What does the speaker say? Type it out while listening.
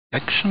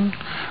action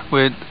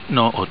with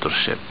no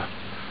authorship,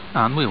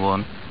 and we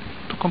want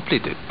to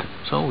complete it.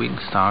 So we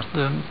start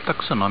the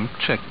taxonomic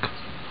check.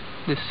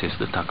 This is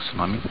the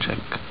taxonomic check.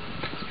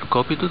 You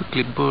copy to the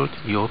clipboard,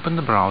 you open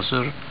the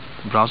browser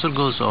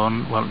goes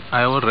on. Well,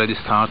 I already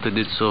started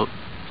it, so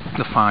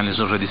the file is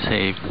already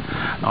saved.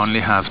 I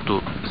only have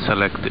to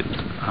select it,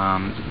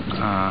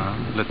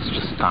 and let's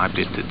just type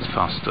it, it's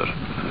faster.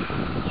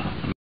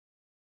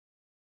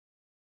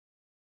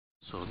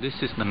 So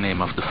this is the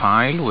name of the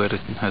file where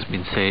it has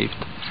been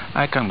saved.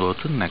 I can go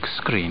to next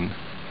screen.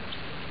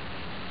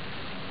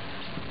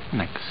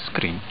 Next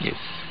screen, yes.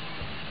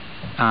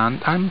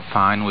 And I'm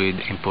fine with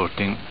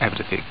importing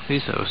everything.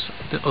 This is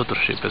the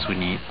authorship as we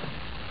need.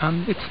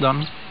 And it's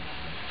done.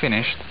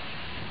 Finished.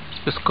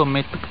 Just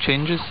commit the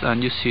changes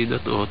and you see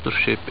that the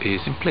authorship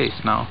is in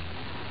place now.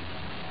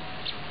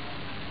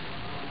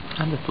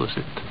 And that was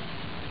it.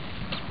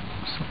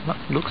 So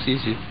that looks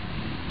easy.